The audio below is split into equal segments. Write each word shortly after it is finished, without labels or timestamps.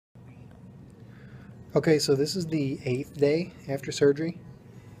Okay, so this is the 8th day after surgery,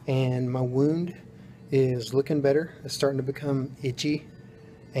 and my wound is looking better. It's starting to become itchy,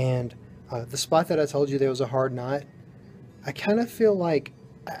 and the spot that I told you there was a hard knot, I kind of feel like,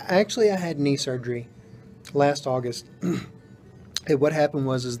 actually I had knee surgery last August. And what happened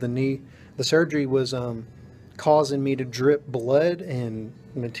was is the surgery was causing me to drip blood and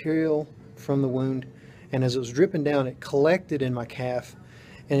material from the wound, and as it was dripping down, it collected in my calf,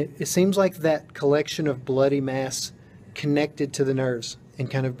 and it seems like that collection of bloody mass connected to the nerves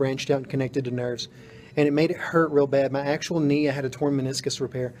and kind of branched out and connected to nerves, and it made it hurt real bad. My actual knee, I had a torn meniscus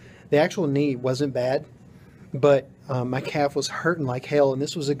repair. The actual knee wasn't bad, but my calf was hurting like hell, and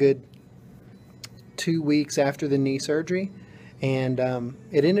this was a good 2 weeks after the knee surgery. And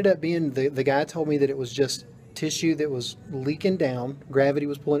it ended up being, the guy told me that it was just tissue that was leaking down, gravity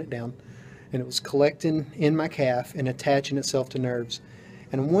was pulling it down, and it was collecting in my calf and attaching itself to nerves.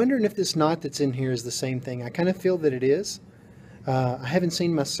 And I'm wondering if this knot that's in here is the same thing. I kind of feel that it is. I haven't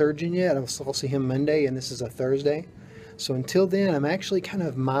seen my surgeon yet. I'll see him Monday, and this is a Thursday. So until then, I'm actually kind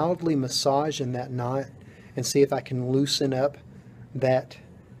of mildly massaging that knot and see if I can loosen up that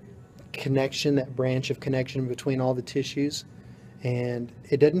connection, that branch of connection between all the tissues. And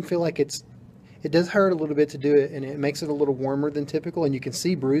it doesn't feel like it does hurt a little bit to do it, and it makes it a little warmer than typical, and you can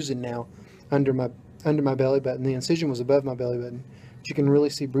see bruising now under my belly button. The incision was above my belly button, but you can really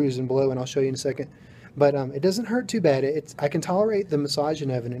see bruising below, and I'll show you in a second. But it doesn't hurt too bad. I can tolerate the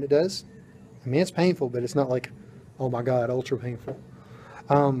massaging of it, and it does. I mean, it's painful, but it's not like, oh my God, ultra painful.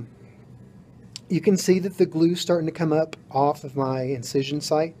 You can see that the glue's starting to come up off of my incision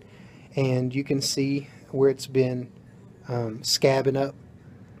site, and you can see where it's been scabbing up.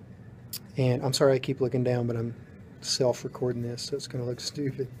 And I'm sorry I keep looking down, but I'm self-recording this, so it's going to look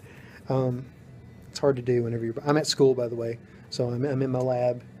stupid. It's hard to do whenever I'm at school, by the way, so I'm in my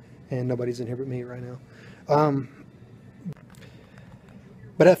lab, and nobody's in here but me right now.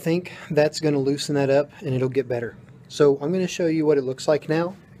 But I think that's going to loosen that up, and it'll get better. So I'm going to show you what it looks like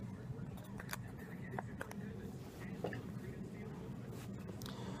now.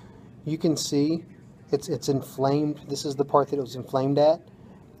 You can see it's inflamed. This is the part that it was inflamed at,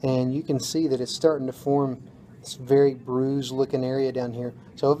 and you can see that it's starting to form this very bruised looking area down here.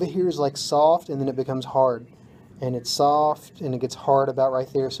 So over here is like soft, and then it becomes hard, and it's soft and it gets hard about right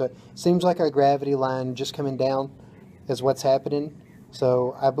there. So it seems like our gravity line just coming down is what's happening.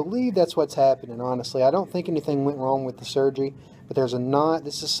 So I believe that's what's happening, honestly. I don't think anything went wrong with the surgery, but there's a knot.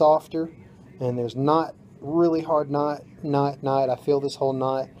 This is softer, and there's not really hard knot. I feel this whole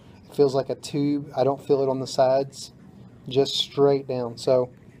knot. It feels like a tube. I don't feel it on the sides, just straight down. So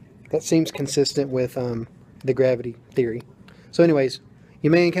that seems consistent with the gravity theory. So anyways, you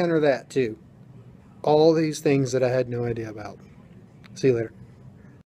may encounter that too. All these things that I had no idea about. See you later.